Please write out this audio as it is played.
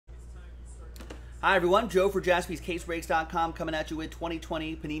Hi everyone, Joe for JaspysCaseBreaks.com coming at you with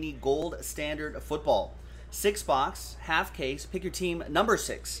 2020 Panini Gold Standard Football. 6-box, half case, pick your team number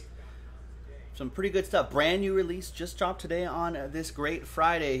 6. Some pretty good stuff. Brand new release, just dropped today on this great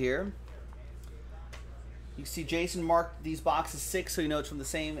Friday here. You see Jason marked these boxes 6 so you know it's from the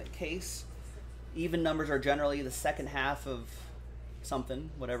same case. Even numbers are generally the second half of something,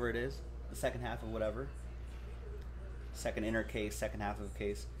 whatever it is. The second half of whatever. Second inner case, second half of a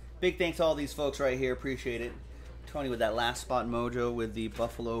case. Big thanks to all these folks right here. Appreciate it. Tony with that last spot mojo with the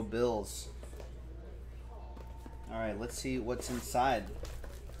Buffalo Bills. All right, let's see what's inside.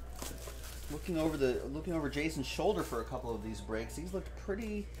 Looking over Jason's shoulder for a couple of these breaks. These looked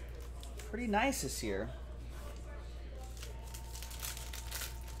pretty nice this year.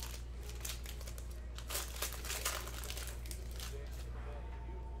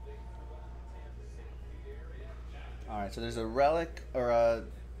 All right, so there's a relic or a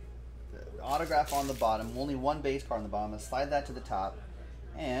autograph on the bottom, only one base card on the bottom. Let's slide that to the top,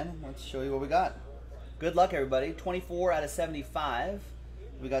 and let's show you what we got. Good luck, everybody. 24 out of 75.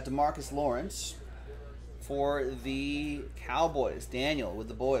 We got DeMarcus Lawrence for the Cowboys. Daniel with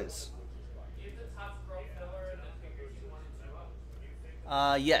the boys.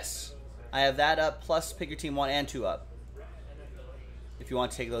 Yes, I have that up, plus pick your team 1 and 2 up. If you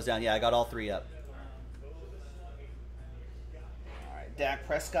want to take those down, yeah, I got all 3 up. Dak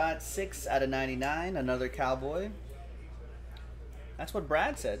Prescott, 6 out of 99, another Cowboy. That's what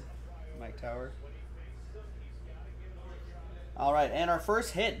Brad said, Mike Tower. All right, and our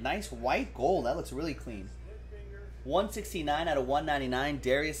first hit, nice white gold. That looks really clean. 169 out of 199,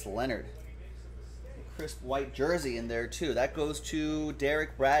 Darius Leonard. Crisp white jersey in there, too. That goes to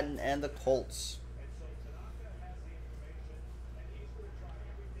Derek Bratton and the Colts.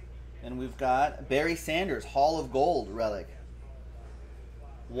 And we've got Barry Sanders, Hall of Gold relic.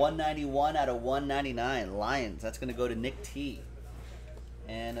 191 out of 199, Lions. That's going to go to Nick T.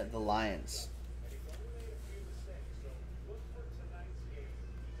 and the Lions.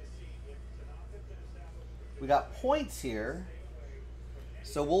 We got points here.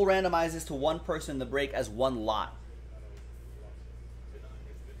 So we'll randomize this to one person in the break as one lot.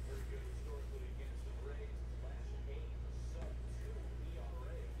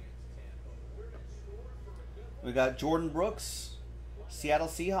 We got Jordan Brooks, Seattle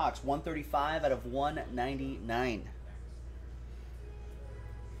Seahawks, 135 out of 199.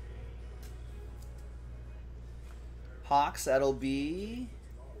 Hawks, that'll be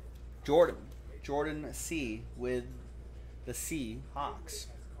Jordan C with the Seahawks.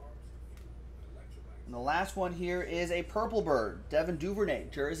 And the last one here is a Purple Bird, Devin Duvernay,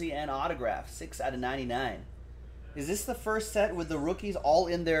 jersey and autograph, 6 out of 99. Is this the first set with the rookies all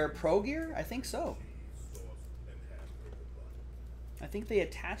in their pro gear? I think so. I think they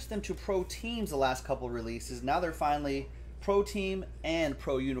attached them to pro teams the last couple releases. Now they're finally pro team and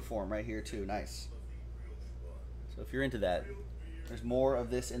pro uniform right here too. Nice. So if you're into that, there's more of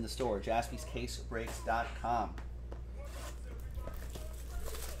this in the store. JaspysCaseBreaks.com.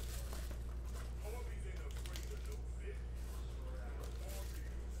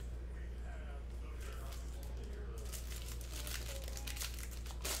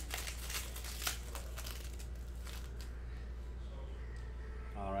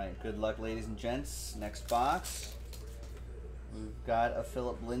 Good luck, ladies and gents. Next box. We've got a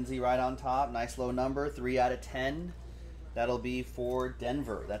Philip Lindsay right on top. Nice low number, 3 out of 10. That'll be for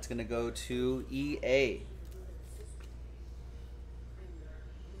Denver. That's going to go to EA.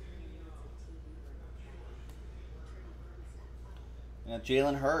 Now,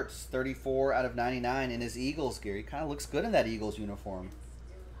 Jalen Hurts, 34 out of 99 in his Eagles gear. He kind of looks good in that Eagles uniform.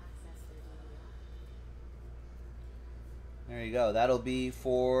 There you go. That'll be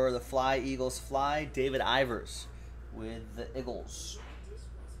for the Fly Eagles Fly, David Ivers with the Eagles.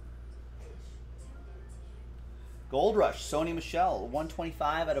 Gold Rush, Sony Michel,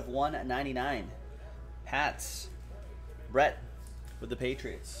 125 out of 199. Pats, Brett with the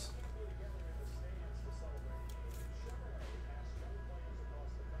Patriots.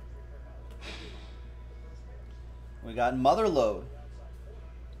 We got Motherload.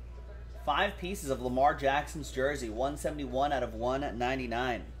 5 pieces of Lamar Jackson's jersey, 171 out of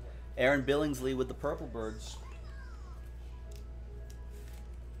 199. Aaron Billingsley with the Purple Birds.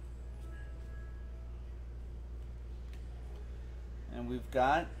 And we've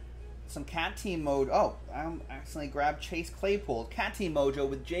got some Cat Team mode. Oh, I accidentally grabbed Chase Claypool. Cat Team Mojo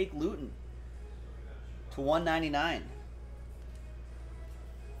with Jake Luton to 199.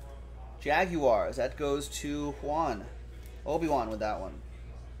 Jaguars, that goes to Juan. Obi-Wan with that one.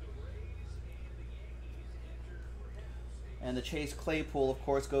 And the Chase Claypool, of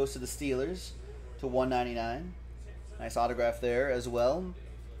course, goes to the Steelers. to 199. Nice autograph there as well.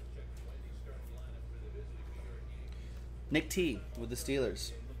 Nick T with the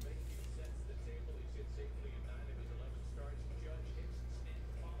Steelers.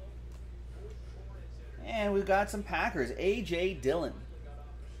 And we've got some Packers. A.J. Dillon.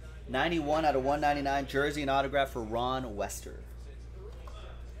 91 out of 199. Jersey and autograph for Ron Wester.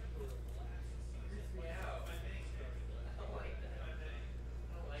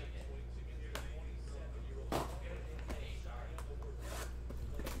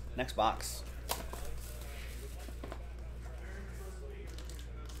 Next box.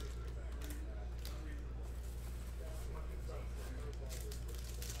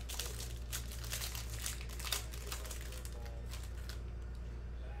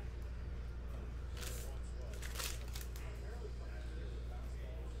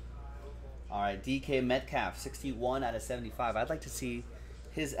 All right, DK Metcalf, 61 out of 75. I'd like to see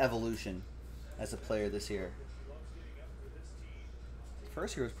his evolution as a player this year.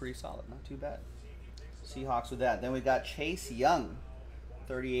 First year was pretty solid, not too bad. Seahawks with that. Then we got Chase Young,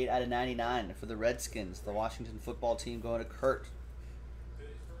 38 out of 99 for the Redskins. The Washington football team going to Kurt.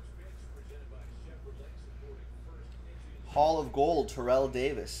 Hall of Gold, Terrell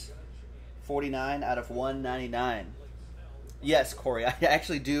Davis, 49 out of 199. Yes, Corey, I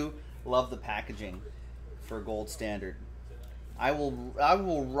actually do love the packaging for Gold Standard. I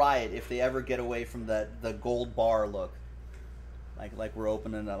will riot if they ever get away from the gold bar look. Like we're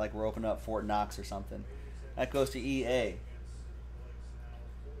opening up Fort Knox or something. That goes to EA.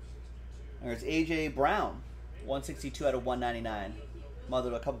 There's AJ Brown, 162 out of 199.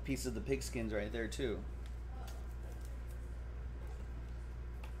 Mothered a couple pieces of the pigskins right there too.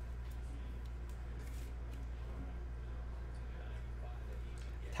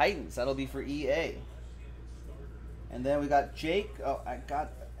 Titans, that'll be for EA. And then we got Jake. Oh, I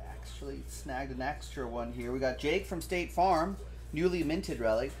actually snagged an extra one here. We got Jake from State Farm. Newly minted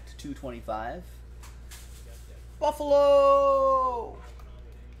relic to 225. Buffalo!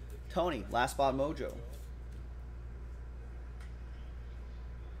 Tony, last spot mojo.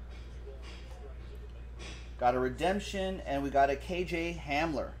 Got a redemption, and we got a KJ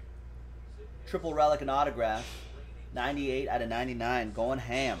Hamler. Triple relic and autograph. 98 out of 99. Going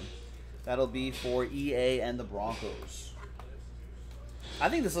ham. That'll be for EA and the Broncos. I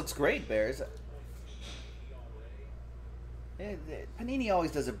think this looks great, Bears. Panini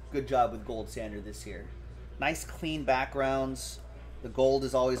always does a good job with Gold Standard this year. Nice clean backgrounds. The gold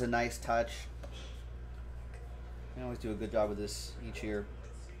is always a nice touch. They always do a good job with this each year.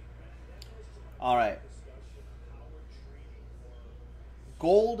 All right.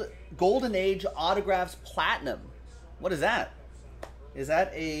 Golden Age Autographs Platinum. What is that? Is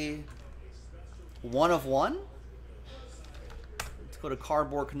that a 1 of 1? Let's go to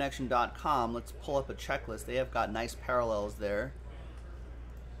cardboardconnection.com. Let's pull up a checklist. They have got nice parallels there.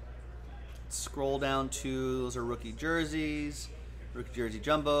 Scroll down to, those are rookie jerseys, rookie jersey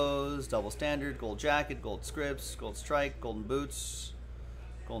jumbos, double standard, gold jacket, gold scripts, gold strike, golden boots,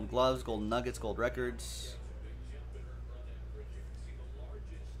 golden gloves, golden nuggets, gold records.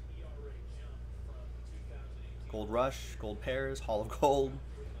 Gold Rush, Gold Pairs, Hall of Gold.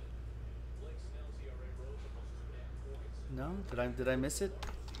 No, did I miss it?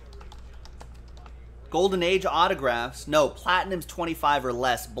 Golden Age autographs. No, Platinum's 25 or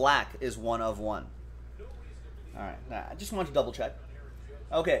less. Black is 1 of 1. All right, I just wanted to double check.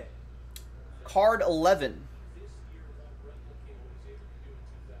 Okay, card 11.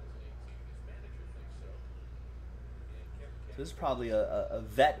 This is probably a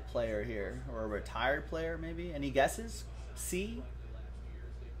vet player here, or a retired player maybe. Any guesses? C?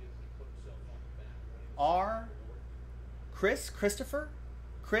 R? Christopher?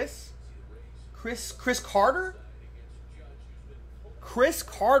 Chris Carter? Chris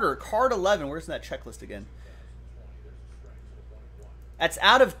Carter, card 11. Where's that checklist again? That's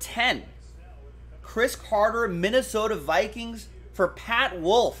out of 10. Chris Carter, Minnesota Vikings for Pat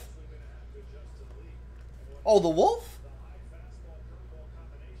Wolf. Oh, the Wolf?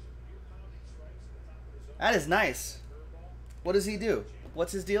 That is nice. What does he do?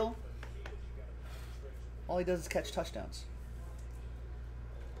 What's his deal? All he does is catch touchdowns.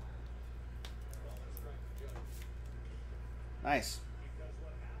 Nice.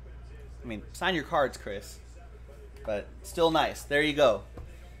 I mean, sign your cards, Chris. But still nice. There you go.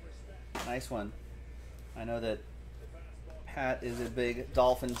 Nice one. I know that Pat is a big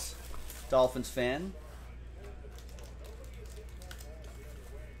Dolphins fan.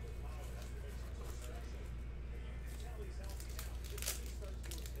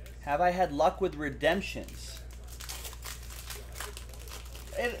 Have I had luck with redemptions?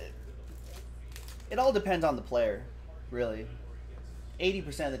 It all depends on the player, really.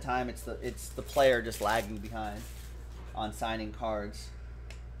 80% of the time, it's the player just lagging behind on signing cards.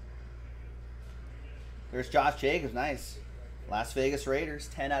 There's Josh Jacobs, nice. Las Vegas Raiders,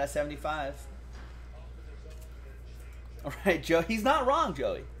 10 out of 75. All right, Joe. He's not wrong,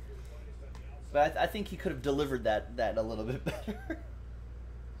 Joey. But I think he could have delivered that a little bit better.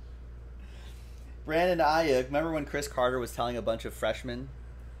 Brandon Ayuk, remember when Chris Carter was telling a bunch of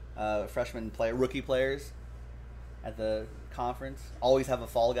rookie players at the conference, always have a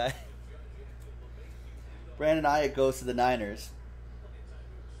fall guy? Brandon Ayuk goes to the Niners.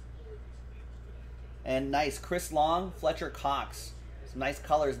 And nice, Chris Long, Fletcher Cox. Some nice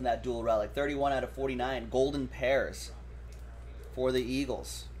colors in that dual relic. 31 out of 49. Golden pairs for the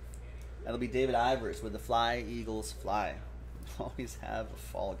Eagles. That'll be David Ivers with the Fly, Eagles, Fly. Always have a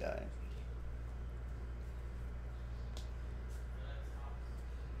fall guy.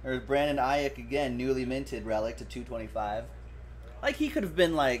 There's Brandon Ayuk again, newly minted relic to 225. Like he could have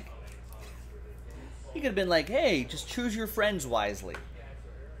been like, hey, just choose your friends wisely.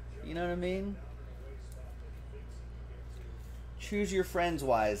 You know what I mean? Choose your friends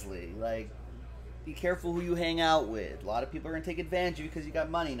wisely. Like, be careful who you hang out with. A lot of people are going to take advantage of you because you got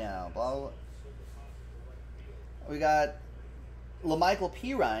money now. Blah, blah, blah. We got LaMichael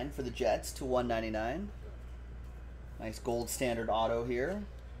Pirine for the Jets to 199. Nice gold standard auto here.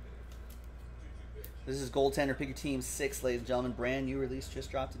 This is gold standard. Pick your team 6, ladies and gentlemen. Brand new release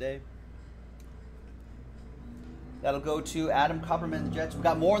just dropped today. That'll go to Adam Kupperman, the Jets. We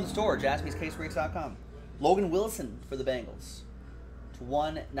got more in the store. JaspysCaseBreaks.com. Logan Wilson for the Bengals to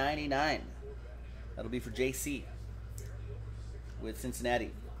 199. That'll be for JC with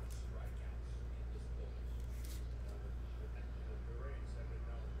Cincinnati.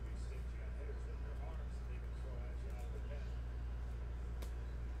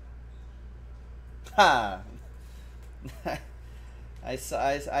 Ha! I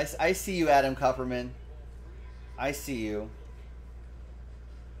see you, Adam Kupperman. I see you.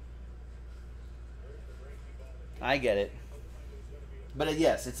 I get it. But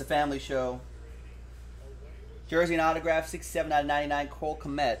yes, it's a family show. Jersey and autograph, 67 out of 99, Cole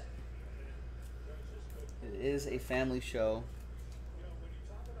Kmet. It is a family show.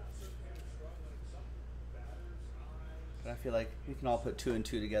 But I feel like we can all put 2 and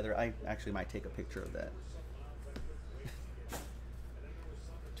 2 together. I actually might take a picture of that.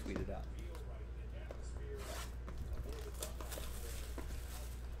 Tweet it out.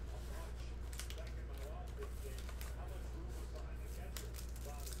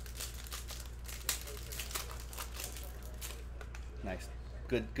 Nice.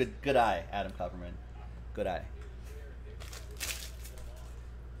 Good eye, Adam Kupperman. Good eye.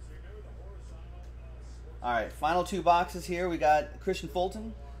 All right, final 2 boxes here. We got Christian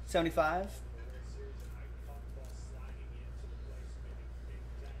Fulton, 75.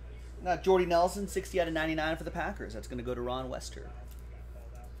 Got Jordy Nelson, 60 out of 99 for the Packers. That's going to go to Ron Wester.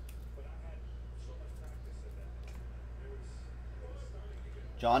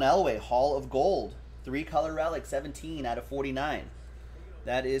 John Elway, Hall of Gold. 3-color relic, 17 out of 49.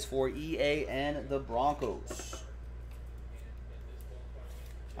 That is for EA and the Broncos.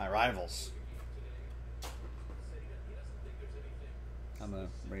 My rivals. I'm a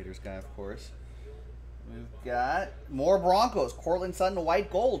Raiders guy, of course. We've got more Broncos. Cortland Sutton,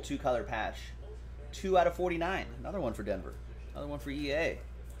 white gold, 2-color patch. 2 out of 49. Another one for Denver. Another one for EA.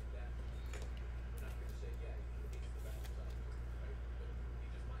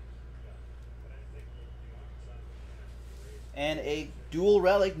 And a dual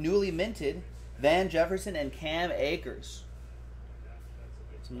relic, newly minted, Van Jefferson and Cam Akers.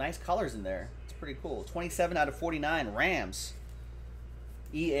 Some nice colors in there. It's pretty cool. 27 out of 49, Rams.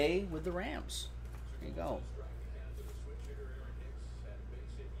 EA with the Rams. There you go.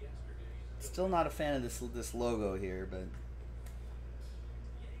 Still not a fan of this logo here, but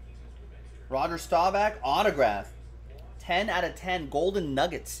Roger Staubach, autograph. 10 out of 10, Golden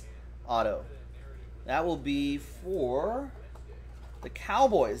Nuggets auto. That will be for the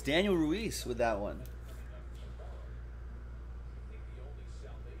Cowboys. Daniel Ruiz with that one.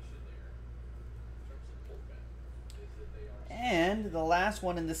 And the last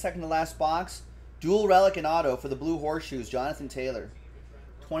one in the second to last box, dual relic and auto for the Blue Horseshoes, Jonathan Taylor.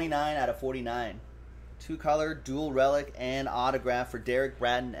 29 out of 49. 2-color, dual relic, and autograph for Derek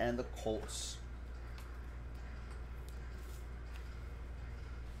Bratton and the Colts.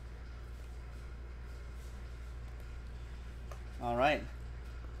 All right.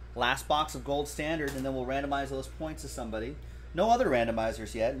 Last box of gold standard, and then we'll randomize those points to somebody. No other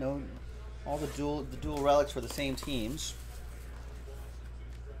randomizers yet. No, all the dual relics for the same teams.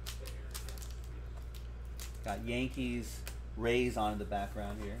 Got Yankees, Rays on in the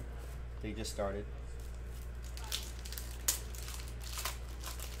background here. They just started.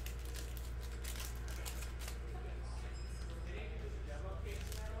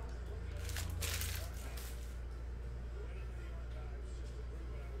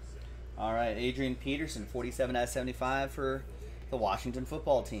 All right, Adrian Peterson, 47 out of 75 for the Washington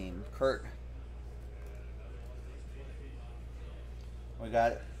football team. Kurt. We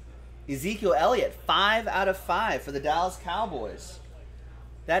got Ezekiel Elliott, 5 out of 5 for the Dallas Cowboys.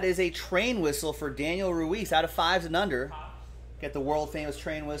 That is a train whistle for Daniel Ruiz, out of 5s and under. Get the world famous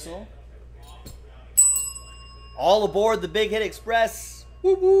train whistle. All aboard the Big Hit Express.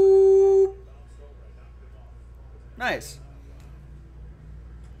 Woo woo. Nice.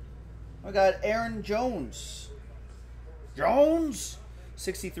 We got Aaron Jones.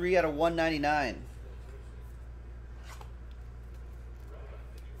 63 out of 199.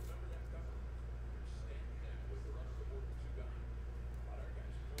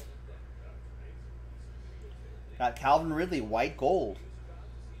 Got Calvin Ridley, white gold.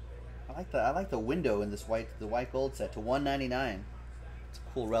 I like the window in this the white gold set to 199. It's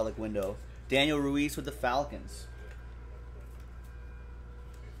a cool relic window. Daniel Ruiz with the Falcons.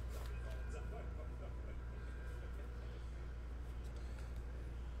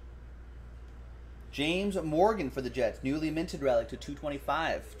 James Morgan for the Jets, newly minted relic to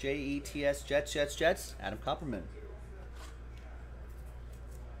 225. Jets, Jets. Adam Copperman.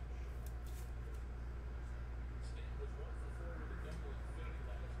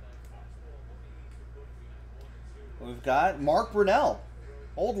 We've got Mark Brunell,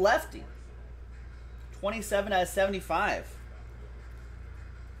 old lefty, 27 out of 75.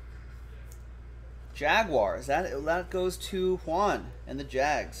 Jaguars, that goes to Juan and the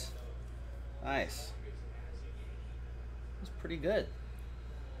Jags. Nice. That's pretty good.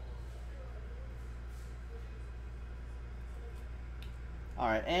 All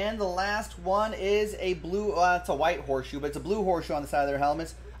right, and the last one is a blue, it's a white horseshoe, but it's a blue horseshoe on the side of their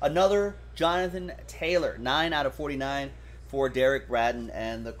helmets. Another Jonathan Taylor, 9 out of 49 for Derek Braden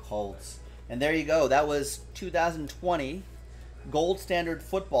and the Colts. And there you go. That was 2020 Gold Standard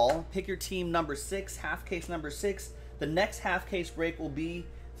Football. Pick your team number 6, half case number 6. The next half case break will be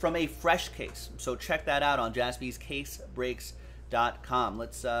from a fresh case. So check that out on jaspyscasebreaks.com.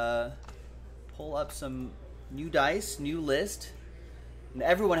 Let's pull up some new dice, new list. And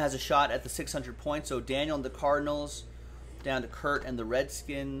everyone has a shot at the 600 points. So Daniel and the Cardinals, down to Kurt and the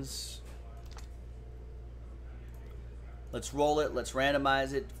Redskins. Let's roll it. Let's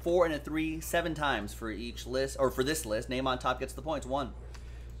randomize it. 4 and a 3, 7 times for each list, or for this list. Name on top gets the points. 1,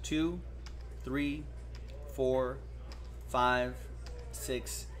 2, 3, 4, 5,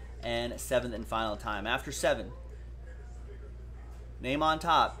 6, and 7th and final time. After 7, name on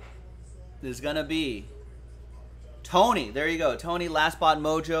top is going to be Tony. There you go. Tony, Last Spot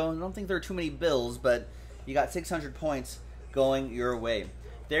Mojo. I don't think there are too many bills, but you got 600 points going your way.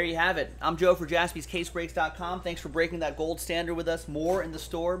 There you have it. I'm Joe for jaspyscasebreaks.com. Thanks for breaking that gold standard with us. More in the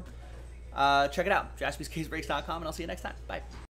store. Check it out, jaspyscasebreaks.com, and I'll see you next time. Bye.